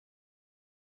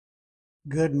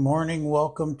Good morning.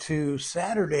 Welcome to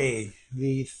Saturday,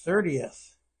 the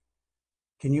 30th.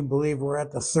 Can you believe we're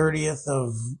at the 30th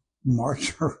of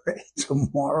March already?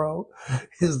 Tomorrow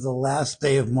is the last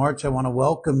day of March. I want to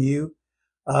welcome you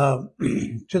to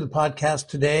the podcast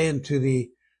today and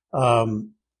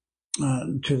um,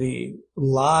 to the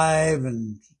live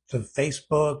and to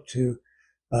Facebook, to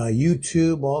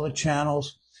YouTube, all the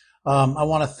channels. I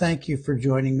want to thank you for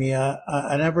joining me.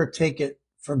 I never take it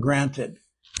for granted.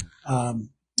 Um,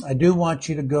 I do want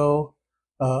you to go.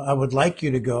 I would like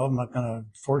you to go. I'm not going to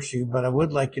force you, but I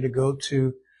would like you to go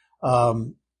to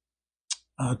um,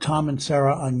 Tom and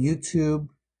Sarah on YouTube.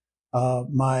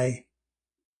 My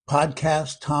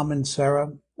podcast, Tom and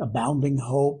Sarah, Abounding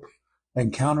Hope,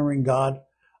 Encountering God,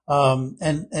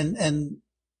 and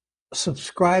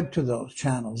subscribe to those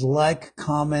channels. Like,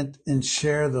 comment, and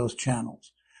share those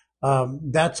channels.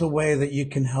 That's a way that you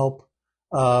can help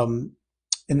um,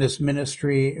 in this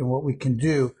ministry and what we can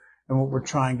do and what we're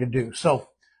trying to do. So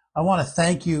I want to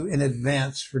thank you in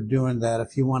advance for doing that.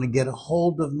 If you want to get a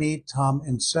hold of me, Tom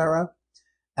and Sarah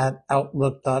at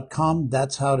outlook.com,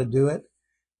 that's how to do it.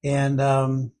 And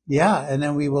and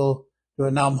then we will do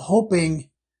it. Now I'm hoping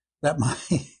that my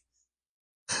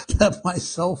that my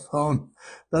cell phone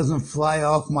doesn't fly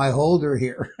off my holder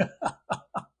here.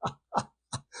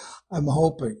 I'm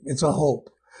hoping. It's a hope.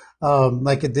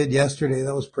 Like it did yesterday.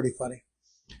 That was pretty funny.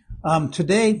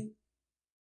 Today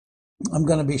I'm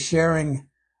going to be sharing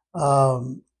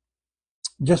um,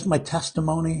 just my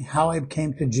testimony, how I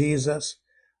came to Jesus.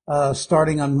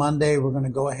 Starting on Monday, we're going to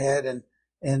go ahead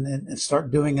and start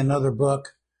doing another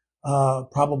book,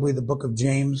 probably the book of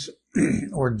James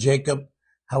or Jacob,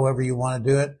 however you want to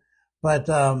do it. But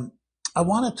I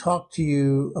want to talk to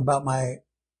you about my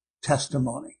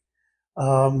testimony.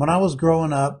 When I was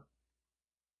growing up,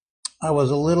 I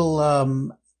was a little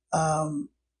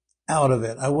out of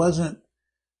it. I wasn't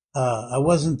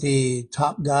the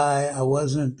top guy. I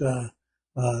wasn't the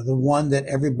one that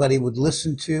everybody would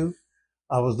listen to.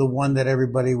 I was the one that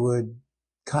everybody would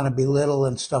kind of belittle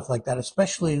and stuff like that,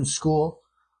 especially in school.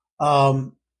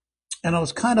 Um, and I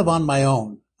was kind of on my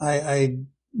own. I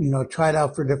tried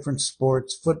out for different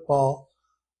sports, football.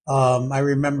 I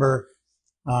remember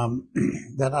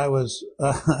that I was,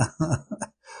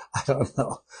 I don't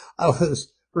know, I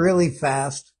was really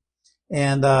fast.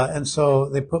 And so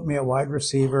they put me at wide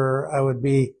receiver.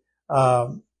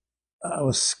 Um, I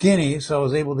was skinny, so I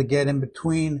was able to get in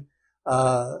between,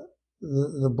 uh,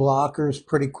 the blockers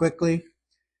pretty quickly.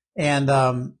 And,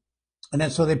 um, and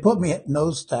then so they put me at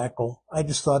nose tackle. I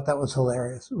just thought that was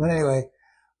hilarious. But anyway,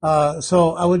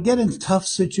 so I would get into tough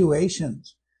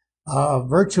situations,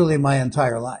 virtually my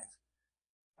entire life.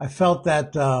 I felt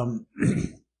that,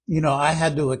 I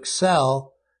had to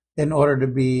excel in order to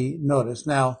be noticed.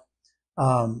 Now,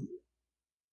 um,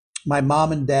 my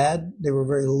mom and dad, they were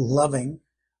very loving,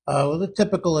 with a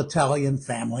typical Italian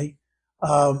family.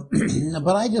 Um,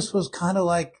 but I just was kind of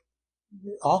like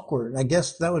awkward. I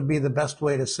guess that would be the best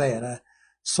way to say it.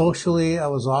 Socially, I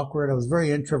was awkward. I was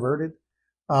very introverted.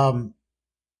 Um,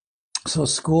 so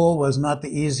school was not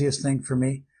the easiest thing for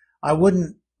me. I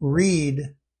wouldn't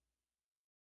read.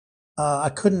 I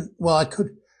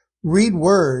could read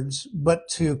words, but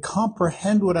to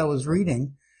comprehend what I was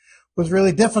reading was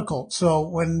really difficult. So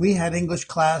when we had English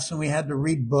class and we had to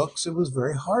read books, it was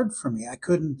very hard for me. I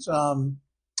couldn't,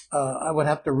 I would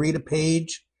have to read a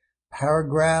page,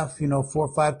 paragraph, 4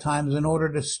 or 5 times in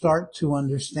order to start to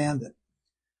understand it.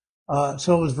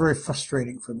 So it was very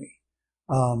frustrating for me.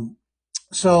 Um,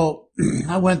 so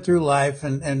I went through life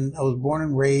and I was born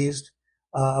and raised.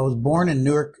 I was born in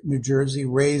Newark, New Jersey,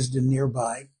 raised in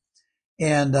nearby.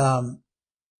 And,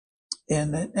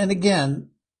 and again,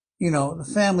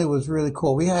 the family was really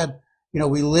cool. We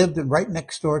lived right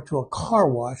next door to a car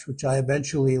wash, which I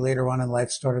eventually later on in life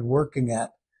started working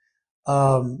at.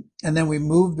 And then we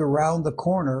moved around the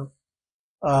corner,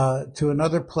 to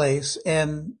another place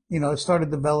and, it started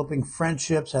developing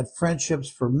friendships, had friendships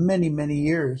for many, many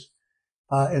years,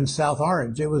 in South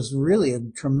Orange. It was really a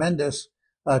tremendous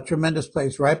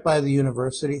place right by the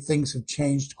university. Things have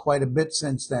changed quite a bit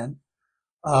since then.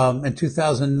 In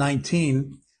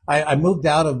 2019, I moved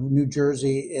out of New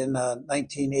Jersey in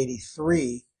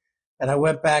 1983, and I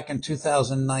went back in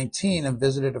 2019 and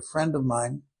visited a friend of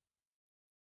mine,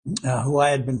 who I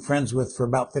had been friends with for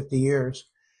about 50 years.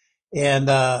 And,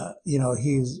 he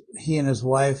and his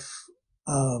wife,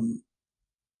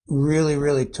 really,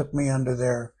 really took me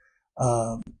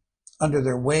uh, under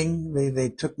their wing. They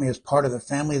took me as part of their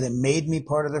family. They made me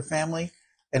part of their family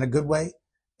in a good way.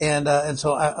 And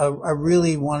so I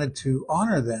really wanted to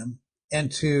honor them and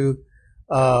to,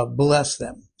 bless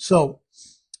them. So,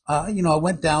 I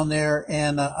went down there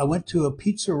and I went to a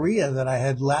pizzeria that I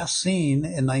had last seen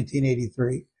in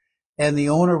 1983, and the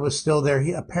owner was still there.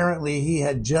 He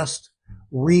had just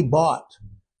rebought,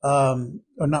 or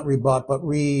not rebought, but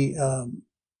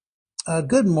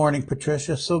good morning,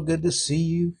 Patricia. So good to see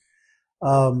you.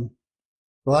 Um,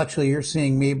 well, actually, you're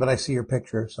seeing me, but I see your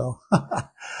picture, so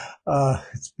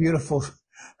it's beautiful.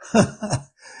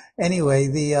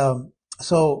 Anyway,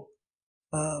 so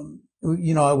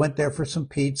I went there for some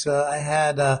pizza. I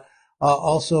had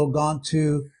also gone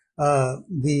to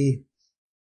the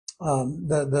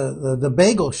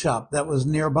bagel shop that was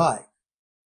nearby,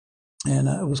 and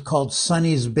it was called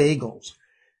Sonny's Bagels.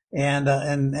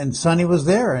 And Sonny was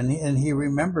there, and he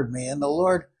remembered me. And the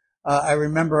Lord, I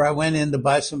remember I went in to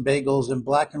buy some bagels and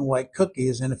black and white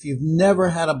cookies. And if you've never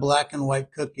had a black and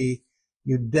white cookie,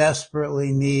 you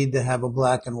desperately need to have a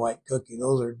black and white cookie.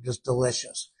 Those are just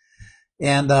delicious.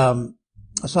 And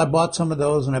so I bought some of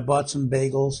those, and I bought some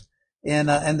bagels.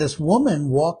 And this woman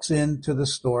walks into the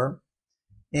store,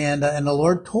 and the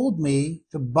Lord told me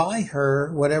to buy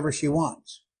her whatever she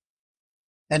wants.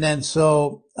 And then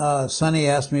so Sonny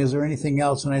asked me, "Is there anything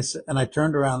else?" And I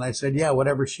turned around and I said, "Yeah,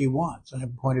 whatever she wants." And I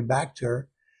pointed back to her,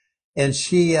 and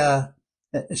she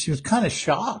was kind of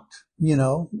shocked,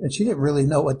 and she didn't really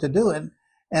know what to do.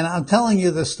 And I'm telling you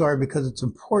this story because it's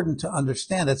important to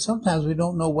understand that sometimes we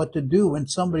don't know what to do when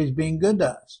somebody's being good to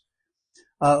us.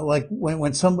 Like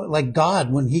when somebody, like God,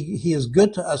 when he is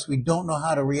good to us, we don't know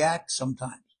how to react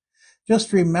sometimes.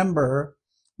 Just remember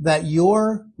that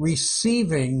you're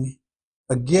receiving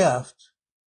a gift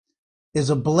is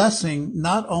a blessing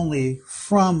not only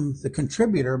from the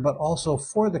contributor, but also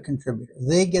for the contributor.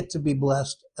 They get to be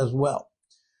blessed as well.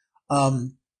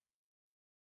 Um,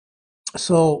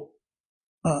 so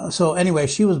anyway,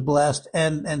 she was blessed,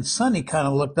 and Sonny kind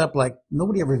of looked up like,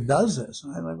 nobody ever does this.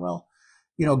 And I'm like, well,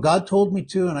 God told me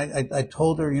to, and I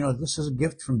told her, this is a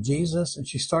gift from Jesus, and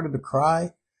she started to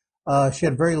cry. She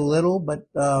had very little,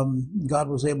 but God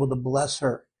was able to bless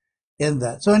her in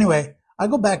that. So anyway, I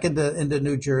go back into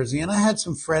New Jersey, and I had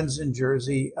some friends in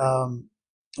Jersey. I'm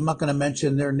not going to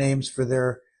mention their names for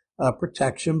their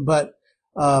protection, but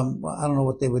I don't know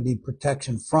what they would need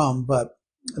protection from, but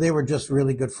they were just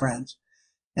really good friends.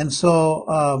 And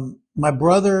so my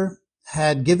brother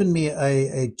had given me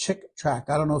a Chick track.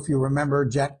 I don't know if you remember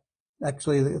Jack.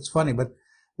 Actually, it's funny, but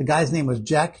the guy's name was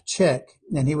Jack Chick,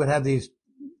 and he would have these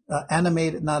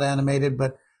not animated,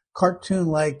 but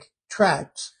cartoon-like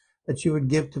tracts that you would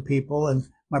give to people. And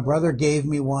my brother gave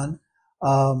me one.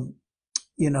 That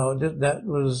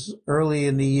was early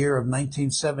in the year of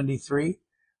 1973. It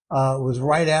was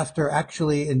right after,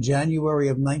 actually in January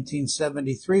of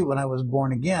 1973, when I was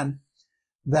born again,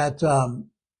 that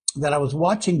I was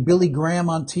watching Billy Graham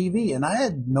on TV, and I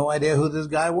had no idea who this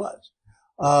guy was.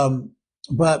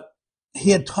 But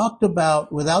he had talked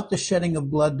about, without the shedding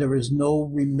of blood, there is no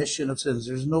remission of sins.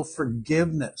 There's no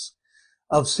forgiveness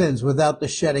of sins without the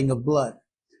shedding of blood.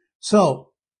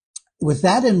 So with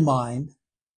that in mind,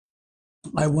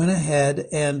 I went ahead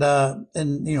and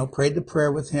prayed the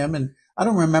prayer with him. And I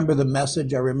don't remember the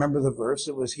message. I remember the verse.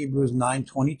 It was Hebrews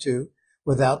 9:22.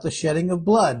 Without the shedding of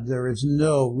blood, there is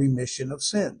no remission of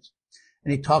sins.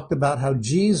 And he talked about how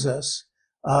Jesus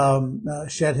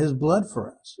shed his blood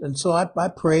for us. And so I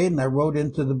prayed, and I wrote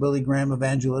into the Billy Graham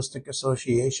Evangelistic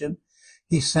Association.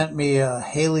 He sent me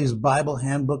Haley's Bible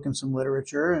Handbook and some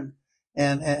literature,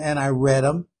 and I read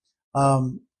them.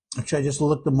 Actually, I just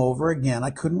looked them over again.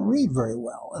 I couldn't read very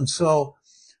well. And so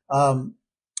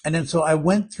I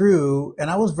went through, and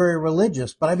I was very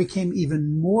religious, but I became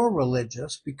even more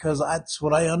religious because that's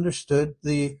what I understood.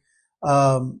 That's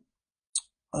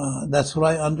what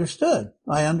I understood.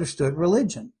 I understood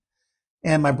religion.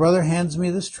 And my brother hands me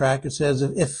this tract. It says,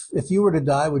 if you were to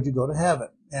die, would you go to heaven?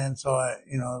 And so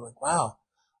like, wow.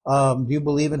 Do you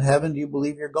believe in heaven? Do you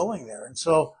believe you're going there? And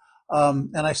so,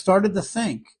 and I started to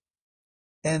think,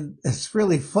 and it's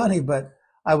really funny, but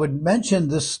I would mention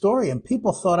this story and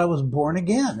people thought I was born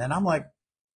again. And I'm like,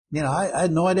 I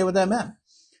had no idea what that meant.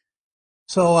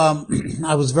 So,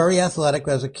 I was very athletic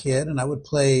as a kid, and I would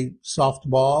play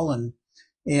softball,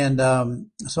 and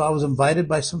so I was invited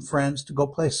by some friends to go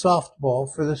play softball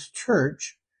for this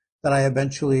church that I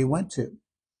eventually went to.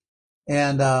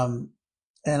 And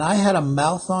I had a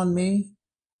mouth on me.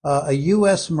 A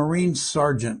U.S. Marine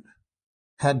sergeant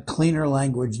had cleaner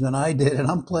language than I did, and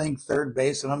I'm playing third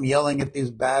base, and I'm yelling at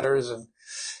these batters and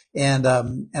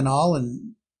all,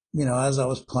 and as I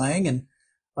was playing, and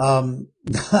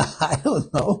I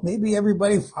don't know, maybe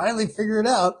everybody finally figured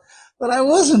out that I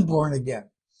wasn't born again.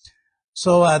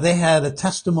 So they had a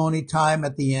testimony time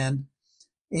at the end,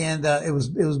 and it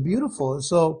was beautiful. And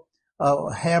so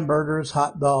hamburgers,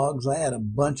 hot dogs. I had a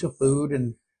bunch of food,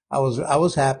 and I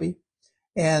was happy.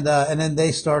 And then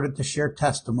they started to share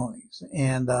testimonies,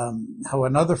 and how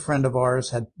another friend of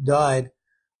ours had died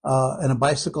in a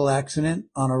bicycle accident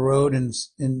on a road in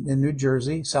New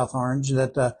Jersey, South Orange,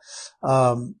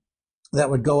 um, that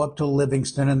would go up to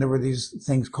Livingston, and there were these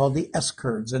things called the S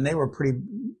curves, and they were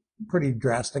pretty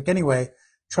drastic. Anyway,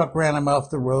 truck ran him off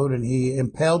the road, and he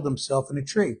impaled himself in a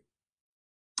tree,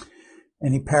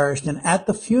 and he perished. And at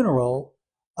the funeral,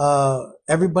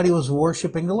 everybody was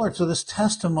worshiping the Lord. So this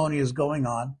testimony is going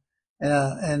on,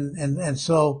 and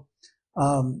so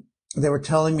they were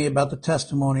telling me about the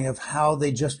testimony of how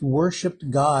they just worshiped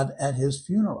God at his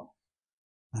funeral,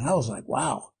 and I was like,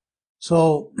 wow.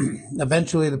 So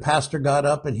eventually the pastor got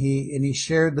up and he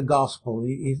shared the gospel.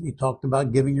 He talked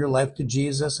about giving your life to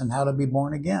Jesus and how to be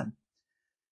born again.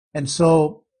 And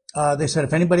so they said,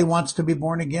 if anybody wants to be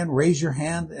born again, raise your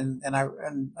hand. And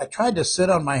I tried to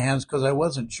sit on my hands because I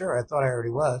wasn't sure. I thought I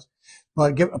already was.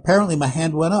 But apparently my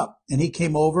hand went up, and he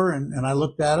came over and I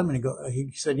looked at him, and he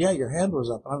said, yeah, your hand was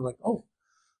up. And I was like, oh,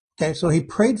 okay. So he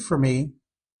prayed for me,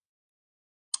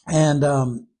 and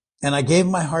I gave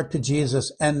my heart to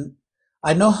Jesus. And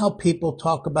I know how people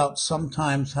talk about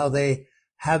sometimes how they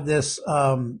have this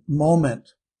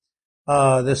moment,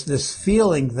 this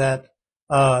feeling that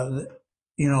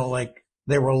like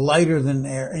they were lighter than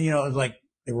air. And, it was like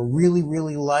they were really,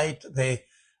 really light.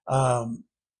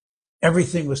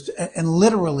 Everything was, and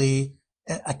literally,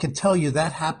 I can tell you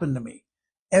that happened to me.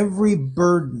 Every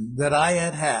burden that I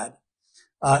had,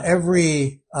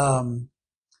 every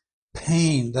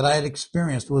pain that I had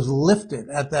experienced was lifted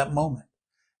at that moment.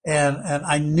 And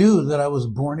I knew that I was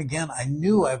born again. I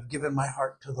knew I've given my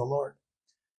heart to the Lord.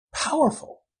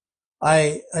 Powerful.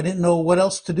 I didn't know what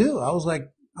else to do. I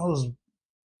was,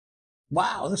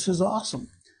 wow, this is awesome.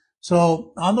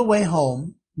 So on the way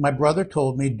home, my brother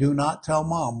told me, do not tell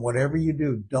mom. Whatever you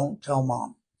do, don't tell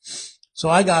mom. So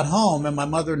I got home, and my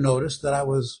mother noticed that I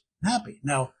was happy.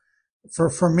 Now,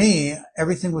 for me,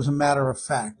 everything was a matter of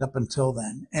fact up until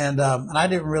then. And I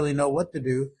didn't really know what to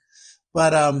do.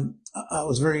 But I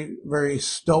was very, very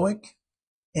stoic,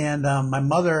 and my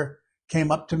mother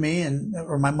came up to me,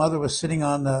 or my mother was sitting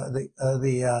on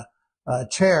the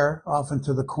chair off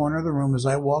into the corner of the room as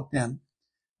I walked in,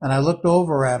 and I looked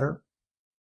over at her,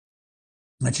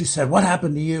 and she said, "What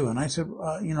happened to you?" And I said,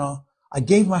 I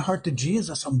gave my heart to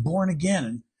Jesus. I'm born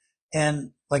again."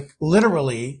 And like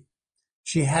literally,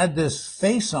 she had this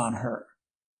face on her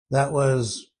that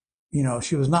was,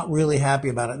 she was not really happy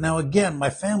about it. Now, again, my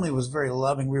family was very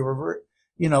loving. We were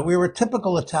we were a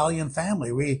typical Italian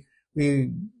family. We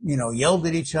yelled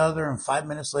at each other, and 5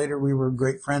 minutes later we were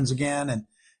great friends again.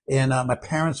 And my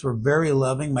parents were very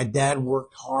loving. My dad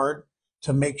worked hard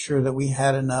to make sure that we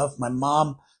had enough. My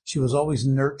mom, she was always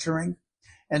nurturing.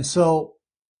 And so,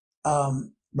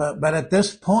 but at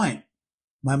this point,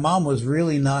 my mom was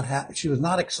really not happy. She was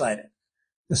not excited,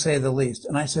 to say the least.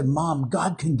 And I said, Mom,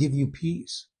 God can give you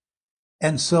peace.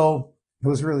 And so it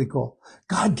was really cool.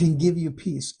 God can give you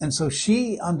peace. And so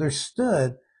she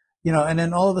understood, and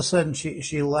then all of a sudden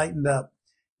she lightened up.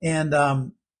 And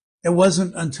it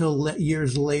wasn't until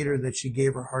years later that she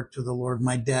gave her heart to the Lord,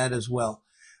 my dad as well.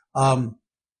 And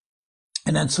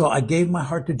then so I gave my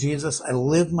heart to Jesus. I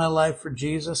lived my life for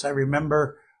Jesus. I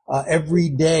remember every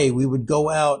day we would go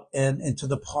out and into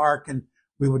the park, and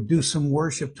we would do some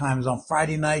worship times. On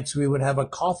Friday nights, we would have a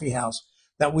coffee house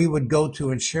that we would go to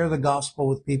and share the gospel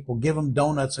with people, give them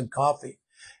donuts and coffee.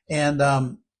 And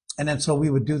then so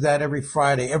we would do that every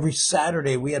Friday. Every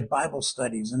Saturday we had Bible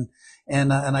studies.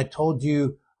 And I told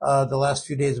you, the last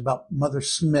few days about Mother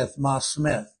Smith, Ma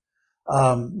Smith,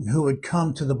 who would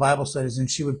come to the Bible studies, and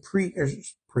she would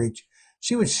preach.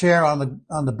 She would share on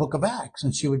the book of Acts,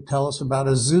 and she would tell us about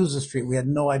Azusa Street. We had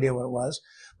no idea what it was,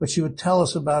 but she would tell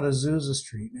us about Azusa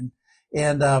Street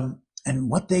and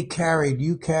what they carried,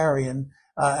 you carry. And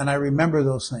I remember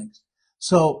those things.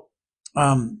 So,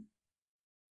 and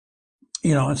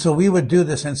so we would do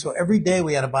this. And so every day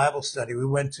we had a Bible study. We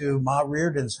went to Ma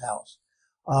Reardon's house.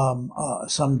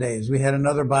 Some days we had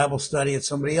another Bible study at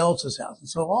somebody else's house. And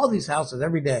so all these houses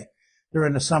every day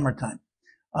during the summertime.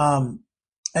 And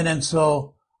then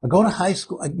so I go to high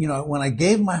school. When I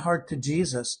gave my heart to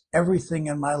Jesus, everything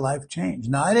in my life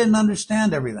changed. Now, I didn't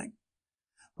understand everything,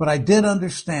 but I did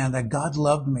understand that God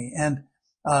loved me. And,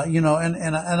 and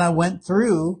I went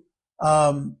through,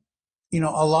 a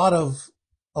lot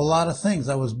of things.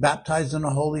 I was baptized in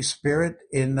the Holy Spirit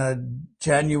in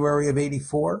January of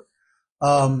 '84.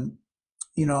 I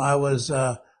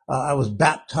was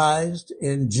baptized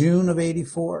in June of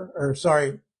 '74, or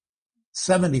sorry,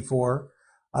 '74.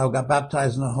 I got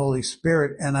baptized in the Holy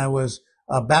Spirit, and I was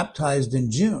baptized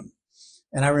in June.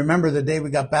 And I remember the day we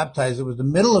got baptized. It was the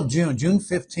middle of June, June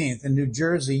 15th in New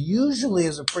Jersey. Usually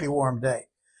is a pretty warm day,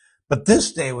 but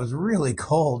this day was really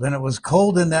cold, and it was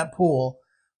cold in that pool.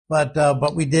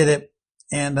 But we did it,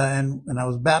 and I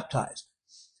was baptized.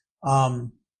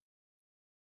 Um,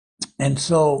 and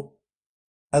so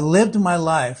I lived my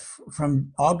life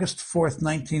from August 4th,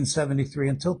 1973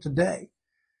 until today.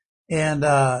 And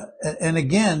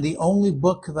again, the only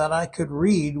book that I could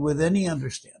read with any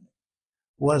understanding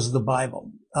was the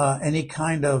Bible. Any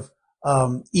kind of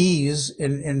ease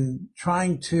in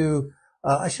trying to,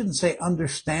 I shouldn't say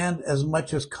understand as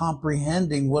much as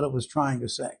comprehending what it was trying to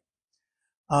say.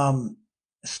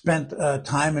 Spent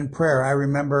time in prayer. I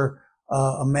remember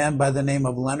a man by the name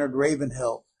of Leonard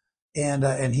Ravenhill,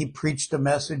 and he preached a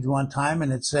message one time,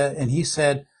 and he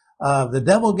said, the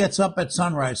devil gets up at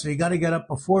sunrise, so you got to get up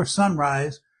before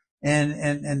sunrise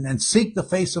and seek the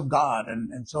face of God.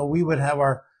 And so we would have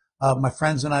my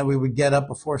friends and I, we would get up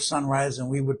before sunrise, and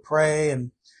we would pray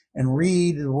and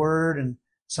read the word, and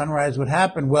sunrise would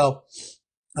happen. Well,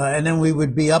 and then we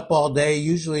would be up all day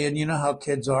usually, and you know how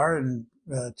kids are, and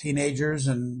teenagers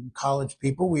and college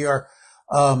people. We are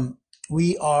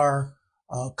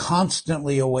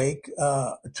constantly awake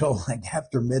till like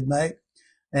after midnight,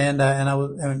 and I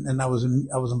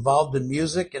was involved in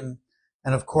music, and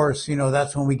of course, you know,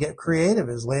 that's when we get creative,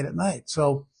 is late at night.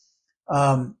 So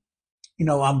you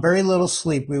know, on very little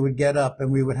sleep, we would get up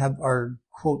and we would have our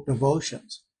quote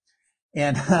devotions,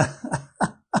 and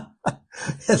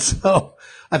and so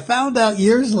I found out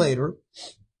years later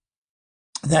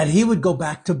that he would go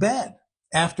back to bed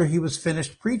after he was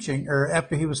finished preaching, or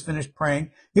after he was finished praying.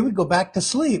 He would go back to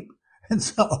sleep. And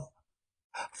so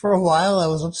for a while I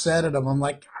was upset at him. I'm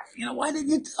like, you know, why didn't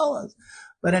you tell us?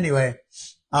 But anyway,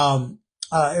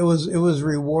 it was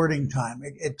rewarding time.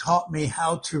 It taught me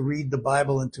how to read the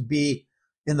Bible and to be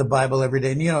in the Bible every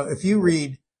day. And you know, if you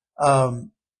read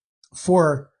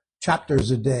 4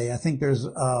 chapters a day, I think there's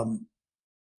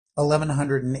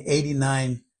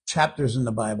 1189 chapters in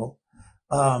the Bible.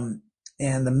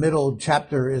 And the middle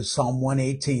chapter is Psalm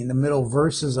 118. The middle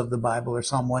verses of the Bible are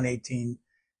Psalm 118,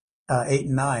 8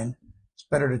 and 9. It's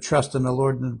better to trust in the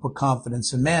Lord than to put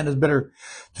confidence in man. It's better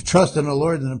to trust in the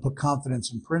Lord than to put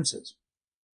confidence in princes.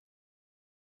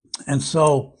 And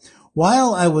so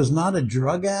while I was not a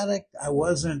drug addict, I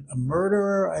wasn't a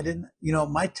murderer. I didn't, you know,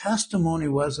 my testimony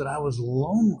was that I was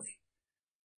lonely.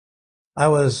 I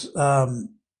was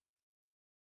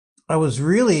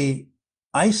really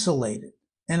isolated,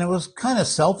 and it was kind of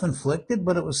self-inflicted,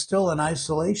 but it was still an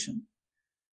isolation.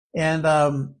 And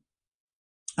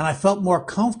I felt more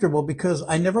comfortable because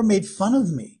I never made fun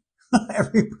of me.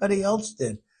 Everybody else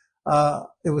did.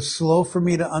 It was slow for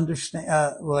me to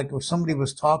understand. Like if somebody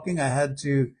was talking, I had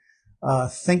to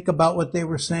think about what they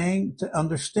were saying to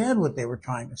understand what they were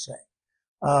trying to say.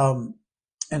 And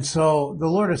so the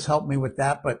Lord has helped me with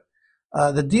that. But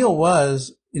the deal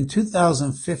was, in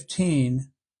 2015,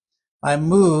 I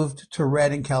moved to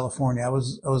Redding, California. I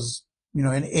was, you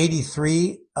know, in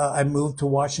 83, I moved to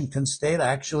Washington State. I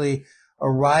actually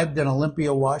arrived in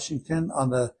Olympia, Washington on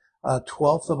the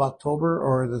 12th of October,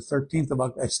 or the 13th of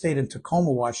October. I stayed in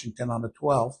Tacoma, Washington on the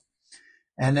 12th.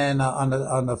 And then on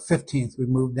the 15th, we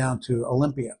moved down to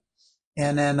Olympia.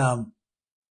 And then,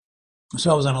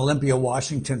 so I was in Olympia,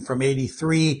 Washington from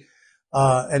 83,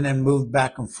 and then moved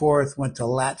back and forth, went to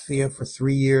Latvia for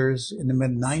 3 years in the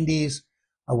mid 90s.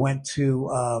 I went to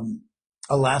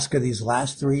Alaska these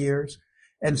last 3 years.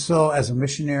 And so as a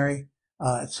missionary,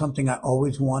 it's something I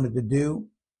always wanted to do.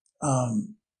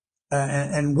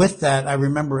 And with that, I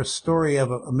remember a story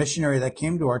of a missionary that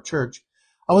came to our church.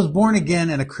 I was born again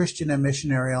in a Christian and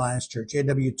Missionary Alliance church,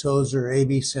 A.W. Tozer,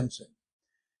 A.B. Simpson.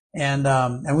 And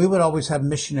we would always have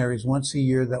missionaries once a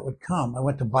year that would come. I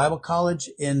went to Bible college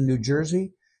in New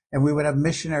Jersey, and we would have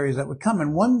missionaries that would come.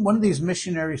 And one of these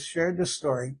missionaries shared this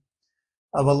story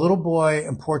of a little boy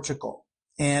in Portugal,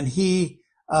 and he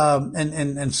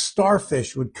and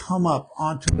starfish would come up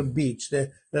onto the beach.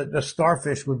 The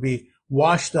starfish would be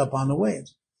washed up on the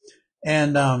waves,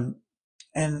 and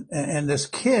this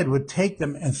kid would take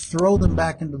them and throw them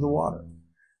back into the water.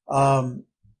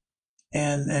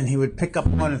 And he would pick up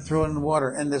one and throw it in the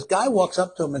water. And this guy walks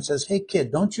up to him and says, "Hey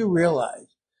kid, don't you realize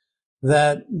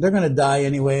that they're going to die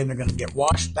anyway, and they're going to get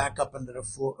washed back up into the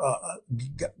floor,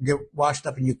 get washed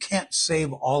up, and you can't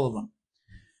save all of them."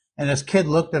 And this kid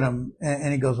looked at him,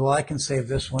 and he goes, "Well, I can save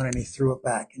this one," and he threw it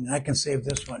back. "And I can save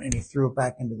this one," and he threw it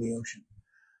back into the ocean.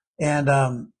 And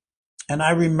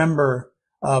I remember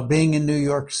being in New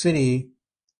York City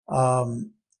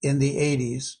in the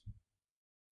 80s,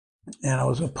 and I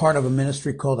was a part of a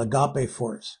ministry called Agape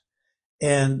Force.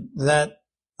 And that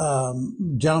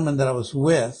gentleman that I was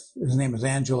with, his name was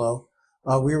Angelo.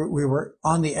 We were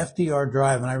on the FDR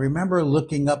Drive, and I remember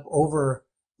looking up over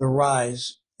the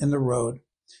rise in the road,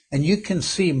 and you can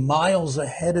see miles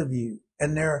ahead of you,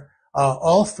 and there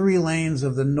all three lanes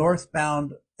of the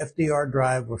northbound FDR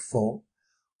Drive were full.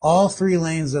 All three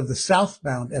lanes of the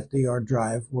southbound FDR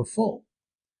Drive were full.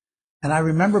 And I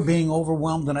remember being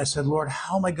overwhelmed, and I said, Lord,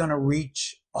 how am I going to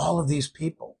reach all of these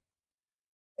people?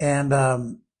 And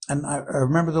I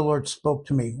remember the Lord spoke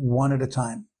to me one at a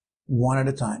time, one at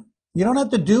a time. You don't have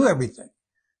to do everything,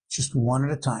 just one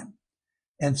at a time.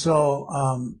 And so,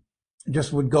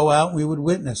 just would go out, we would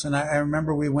witness. And I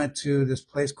remember we went to this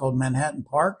place called Manhattan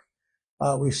Park.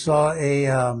 We saw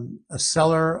a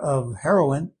seller of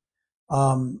heroin.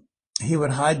 He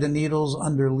would hide the needles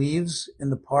under leaves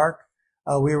in the park.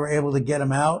 We were able to get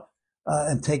him out,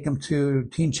 and take him to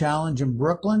Teen Challenge in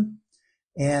Brooklyn.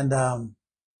 And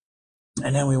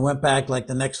then we went back like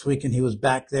the next week, and he was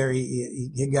back there.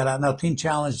 He got out. Now, Teen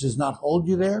Challenge does not hold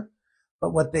you there,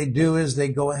 but what they do is they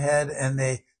go ahead and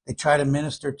they try to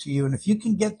minister to you. And if you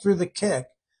can get through the kick,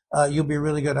 you'll be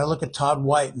really good. I look at Todd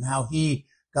White and how he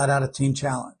got out of Teen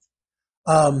Challenge.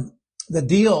 The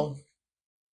deal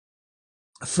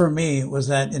for me was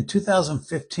that in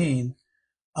 2015,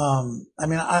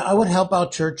 I would help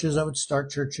out churches. I would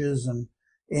start churches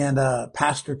and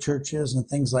pastor churches and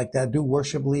things like that, do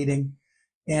worship leading.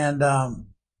 And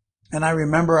I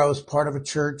remember I was part of a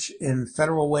church in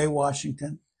Federal Way,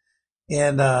 Washington.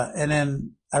 And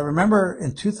then I remember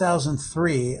in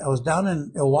 2003, I was down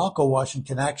in Ilwaco,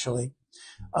 Washington, actually.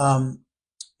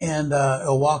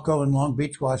 Ilwaco in Long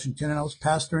Beach, Washington, and I was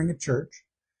pastoring a church.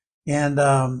 And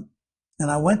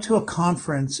I went to a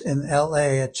conference in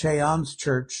LA at Cheon's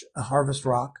church, Harvest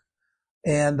Rock.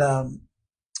 And,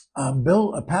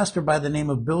 a pastor by the name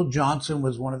of Bill Johnson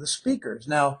was one of the speakers.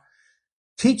 Now,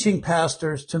 teaching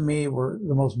pastors to me were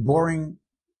the most boring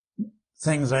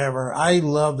things I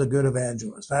love the good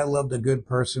evangelist. I love the good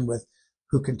person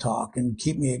who can talk and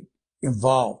keep me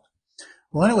involved.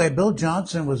 Well, anyway, Bill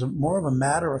Johnson was more of a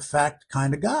matter of fact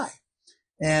kind of guy.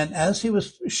 And as he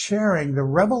was sharing, the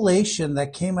revelation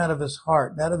that came out of his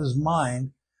heart, out of his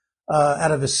mind,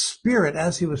 out of his spirit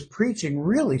as he was preaching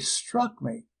really struck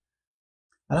me.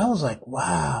 And I was like,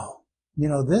 wow,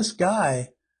 this guy,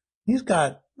 he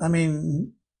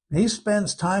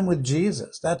spends time with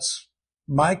Jesus. That's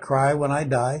my cry when I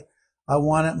die. I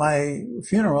want at my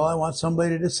funeral, I want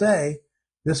somebody to say,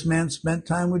 this man spent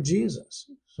time with Jesus.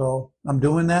 So I'm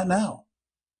doing that now.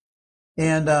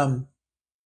 And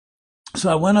so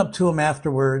I went up to him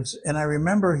afterwards, and I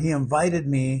remember he invited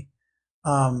me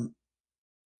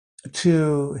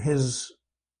to his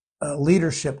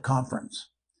leadership conference.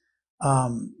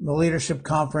 The leadership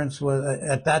conference was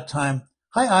at that time.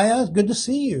 Hi, Aya. Good to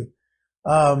see you.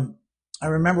 I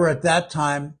remember at that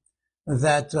time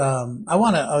that I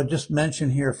want to just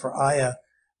mention here for Aya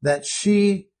that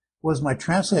she was my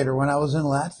translator when I was in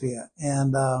Latvia.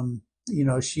 And,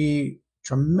 she,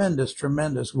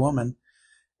 tremendous woman.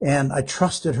 And I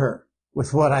trusted her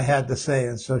with what I had to say.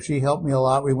 And so she helped me a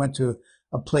lot. We went to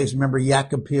a place, remember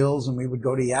Yakapils, and we would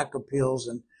go to Yakapils,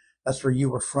 and that's where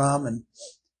you were from. And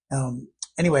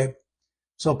anyway,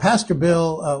 so Pastor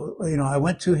Bill, I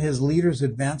went to his Leaders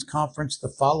Advance Conference the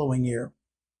following year.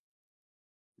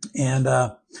 And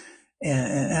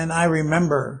I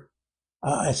remember,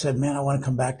 I said, man, I want to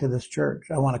come back to this church.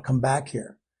 I want to come back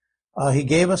here. He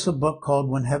gave us a book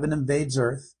called When Heaven Invades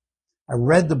Earth. I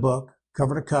read the book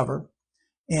cover to cover.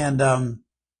 And, and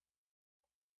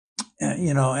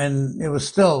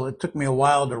it took me a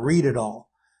while to read it all,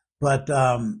 but,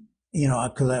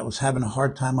 cause I was having a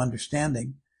hard time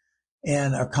understanding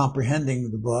and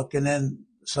comprehending the book. And then,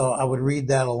 so I would read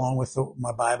that along with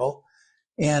my Bible.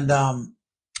 And,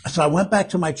 so I went back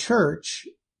to my church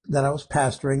that I was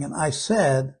pastoring, and I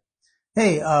said,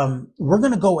 hey, we're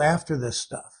going to go after this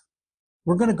stuff.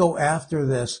 We're going to go after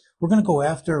this. We're going to go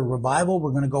after revival.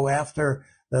 We're going to go after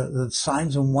the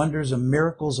signs and wonders and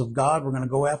miracles of God. We're going to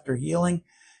go after healing.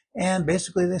 And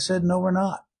basically they said, no, we're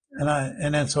not.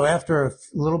 And then so after a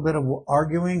little bit of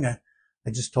arguing, I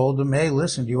just told them, hey,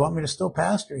 listen, do you want me to still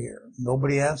pastor here?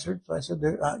 Nobody answered. So I said,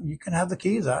 you can have the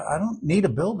keys. I don't need a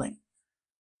building.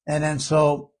 And then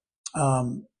so,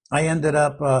 I ended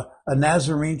up, a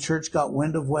Nazarene church got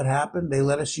wind of what happened. They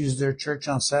let us use their church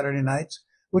on Saturday nights,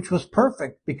 which was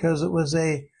perfect because it was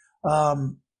a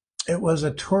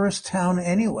tourist town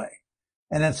anyway.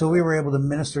 And then so we were able to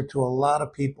minister to a lot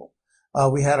of people.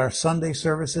 We had our Sunday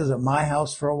services at my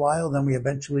house for a while. Then we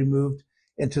eventually moved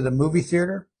into the movie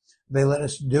theater. They let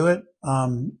us do it.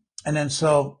 And then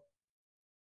so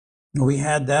We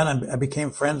had that. I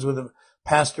became friends with a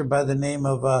pastor by the name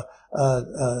of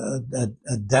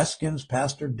Deskins,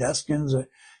 Pastor Deskins.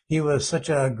 He was such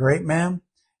a great man,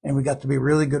 and we got to be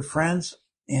really good friends.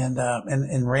 And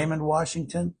in Raymond,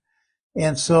 Washington,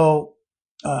 and so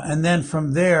and then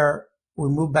from there we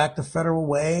moved back to Federal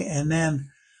Way, and then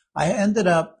I ended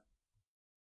up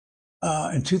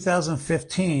in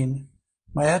 2015.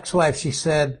 My ex-wife, she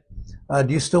said, "Do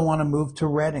you still want to move to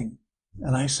Reading?"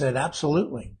 And I said,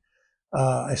 "Absolutely."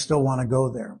 I still want to go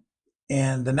there.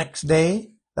 And the next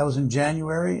day, that was in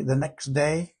January, the next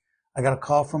day, I got a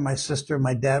call from my sister.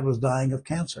 My dad was dying of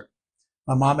cancer.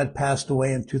 My mom had passed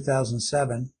away in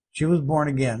 2007. She was born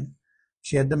again.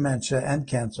 She had dementia and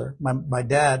cancer. My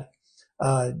dad,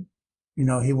 uh,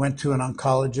 he went to an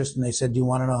oncologist and they said, "Do you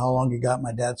want to know how long you got?"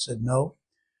 My dad said no.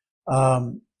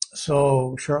 Um,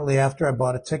 so shortly after, I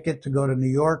bought a ticket to go to New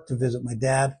York to visit my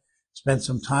dad, spend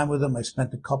some time with him. I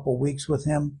spent a couple weeks with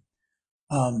him.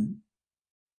 And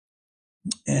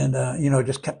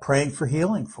just kept praying for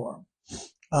healing for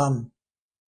him.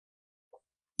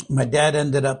 My dad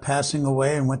ended up passing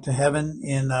away and went to heaven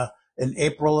in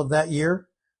April of that year.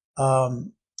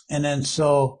 And then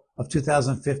so of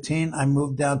 2015, I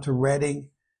moved down to Reading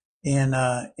in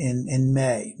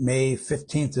May. May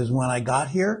 15th is when I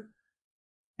got here.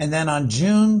 And then on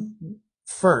June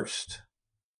 1st,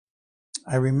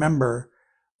 I remember,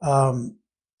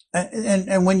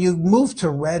 and when you move to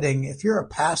Reading, if you're a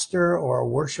pastor or a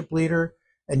worship leader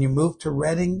and you move to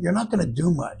Reading, you're not going to do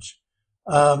much.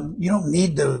 You don't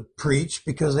need to preach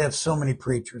because they have so many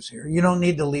preachers here. You don't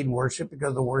need to lead worship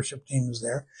because the worship team is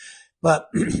there. But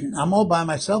I'm all by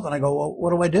myself, and I go, "Well,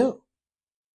 what do I do?"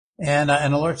 And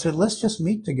the Lord said, "Let's just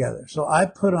meet together." So I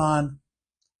put on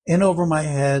 "In Over My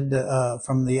Head"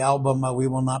 from the album "We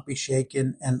Will Not Be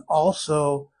Shaken," and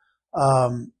also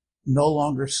 "No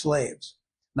Longer Slaves."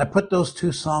 And I put those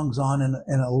two songs on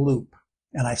in a loop,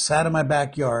 and I sat in my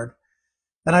backyard.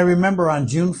 And I remember on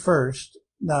June 1st,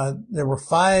 there were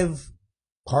 5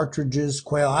 partridges,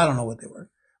 quail, I don't know what they were,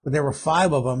 but there were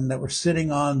 5 of them that were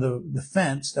sitting on the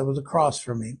fence that was across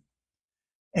from me.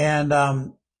 And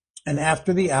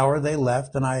after the hour they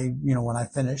left, and when I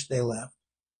finished, they left.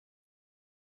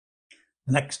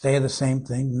 The next day, the same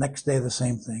thing. The next day, the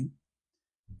same thing.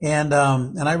 And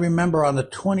I remember on the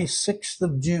 26th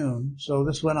of June, so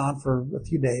this went on for a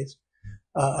few days,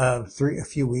 a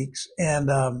few weeks. And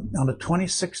on the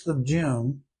 26th of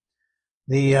June,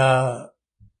 there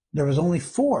was only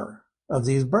 4 of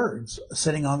these birds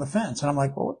sitting on the fence. And I'm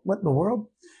like, "Well, what in the world?"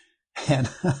 And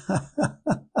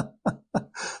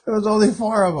there was only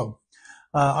 4 of them.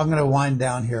 I'm going to wind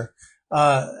down here.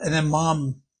 And then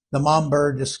the mom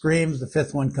bird just screams. The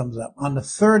 5th one comes up. On the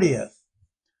 30th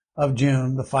of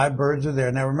June, the 5 birds are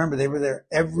there. Now remember, they were there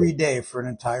every day for an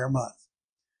entire month.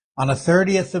 On the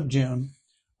 30th of June,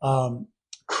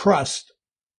 crust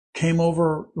came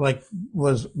over,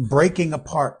 was breaking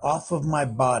apart off of my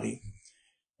body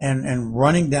and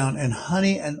running down, and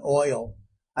honey and oil.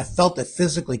 I felt it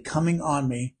physically coming on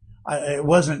me. It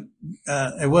wasn't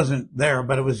there,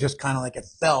 but it was just kind of like it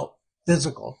felt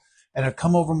physical, and it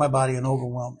come over my body and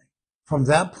overwhelmed me. From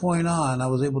that point on, I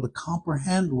was able to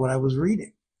comprehend what I was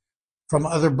reading from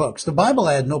other books. The Bible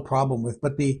I had no problem with,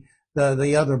 but the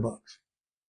other books.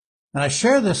 And I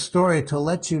share this story to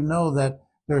let you know that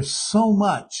there's so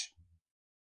much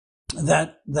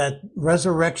that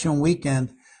resurrection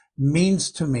weekend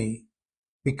means to me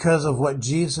because of what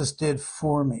Jesus did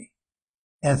for me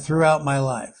and throughout my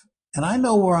life. And I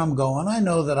know where I'm going. I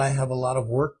know that I have a lot of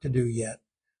work to do yet.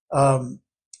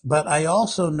 But I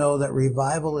also know that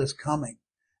revival is coming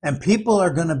and people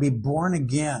are going to be born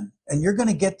again, and you're going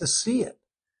to get to see it.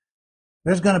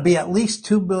 There's going to be at least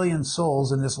 2 billion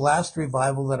souls in this last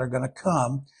revival that are going to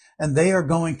come, and they are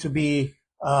going to be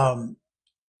an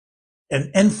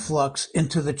influx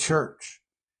into the church,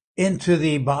 into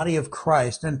the body of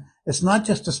Christ. And it's not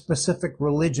just a specific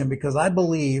religion, because I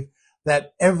believe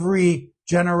that every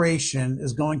generation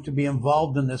is going to be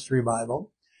involved in this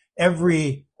revival.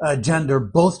 Every gender,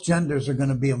 both genders are going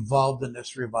to be involved in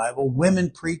this revival. Women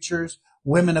preachers,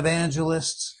 women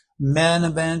evangelists,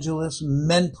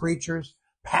 men preachers,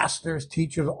 pastors,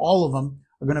 teachers, all of them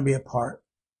are going to be a part.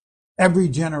 Every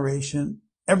generation,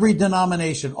 every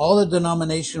denomination, all the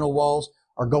denominational walls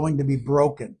are going to be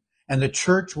broken. And the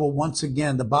church will once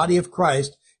again, the body of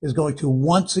Christ is going to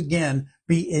once again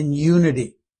be in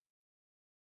unity.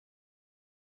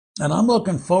 And I'm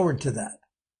looking forward to that.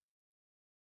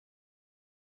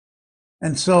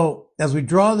 And so as we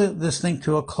draw this thing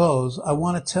to a close, I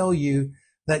want to tell you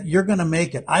that you're going to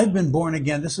make it. I've been born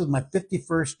again. This is my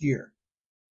 51st year.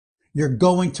 You're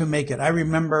going to make it. I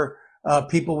remember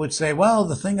people would say, well,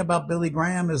 the thing about Billy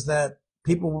Graham is that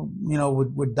people,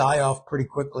 would die off pretty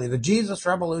quickly. The Jesus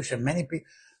Revolution, many people,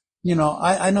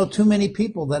 I know too many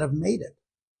people that have made it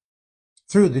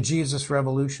through the Jesus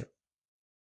Revolution.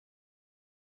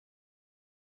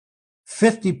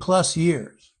 50 plus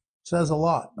years says a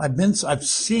lot. I've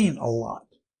seen a lot.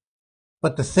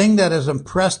 But the thing that has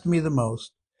impressed me the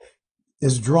most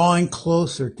is drawing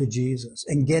closer to Jesus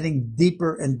and getting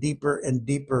deeper and deeper and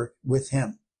deeper with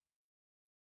him.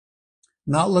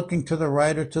 Not looking to the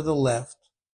right or to the left,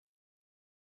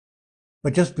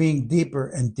 but just being deeper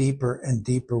and deeper and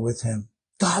deeper with him.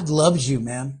 God loves you,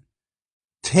 man.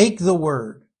 Take the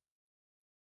word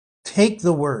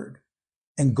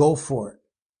and go for it.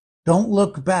 Don't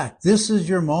look back. This is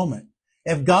your moment.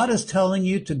 If God is telling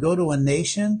you to go to a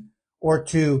nation or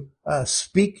to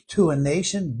speak to a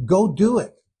nation, go do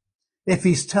it. If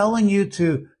he's telling you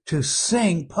to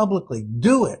sing publicly,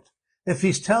 do it. If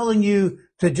he's telling you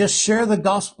to just share the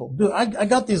gospel, do it. I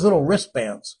got these little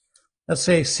wristbands that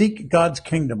say, seek God's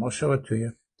kingdom. I'll show it to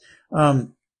you.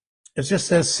 It just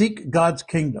says, seek God's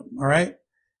kingdom. All right.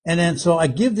 And then so I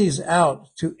give these out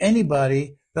to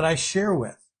anybody that I share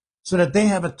with so that they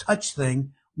have a touch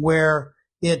thing where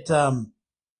it,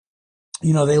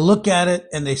 they look at it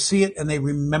and they see it and they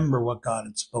remember what God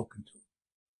had spoken to them.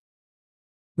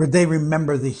 Or they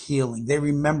remember the healing. They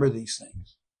remember these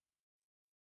things.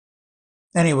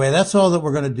 Anyway, that's all that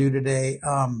we're going to do today.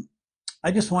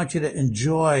 I just want you to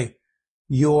enjoy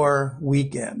your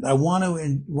weekend. I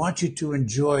want you to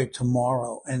enjoy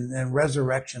tomorrow and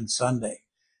Resurrection Sunday.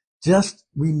 Just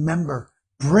remember,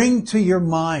 bring to your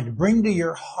mind, bring to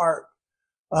your heart,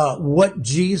 what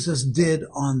Jesus did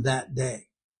on that day.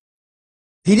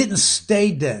 He didn't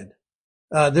stay dead.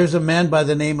 There's a man by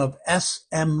the name of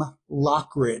S.M.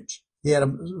 Lockridge. He had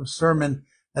a sermon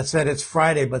that said it's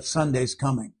Friday, but Sunday's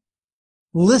coming.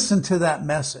 Listen to that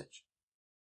message.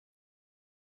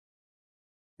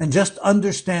 And just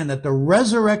understand that the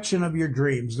resurrection of your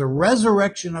dreams, the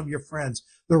resurrection of your friends,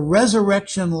 the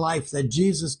resurrection life that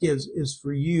Jesus gives is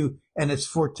for you, and it's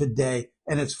for today,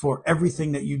 and it's for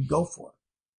everything that you'd go for.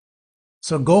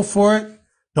 So go for it.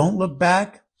 Don't look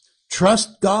back.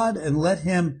 Trust God and let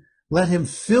him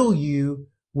fill you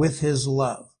with his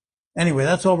love. Anyway,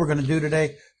 that's all we're going to do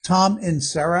today.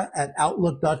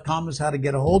 TomInserra@outlook.com is how to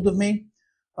get a hold of me.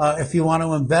 If you want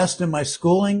to invest in my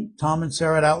schooling,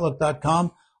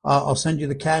 TomInserra@outlook.com. I'll send you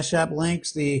the Cash App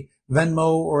links, the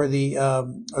Venmo or the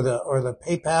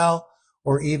PayPal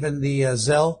or even the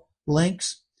Zelle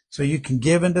links, so you can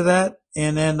give into that,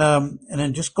 and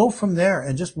then just go from there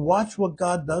and just watch what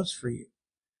God does for you.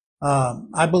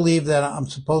 I believe that I'm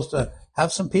supposed to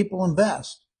have some people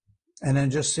invest and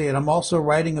then just see it. I'm also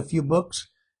writing a few books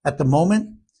at the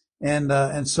moment,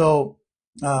 and so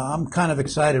I'm kind of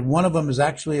excited. One of them is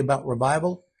actually about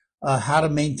revival, how to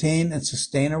maintain and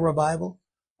sustain a revival.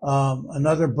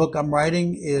 Another book I'm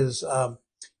writing is a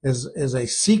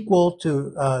sequel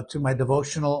to my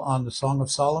devotional on the Song of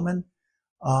Solomon.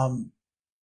 And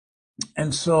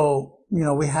so,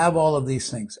 we have all of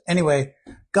these things. Anyway,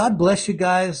 God bless you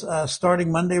guys.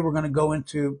 Starting Monday, we're going to go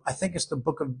into, I think it's the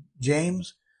book of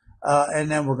James.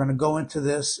 And then we're going to go into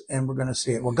this and we're going to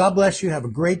see it. Well, God bless you. Have a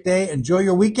great day. Enjoy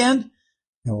your weekend,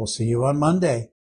 and we'll see you on Monday.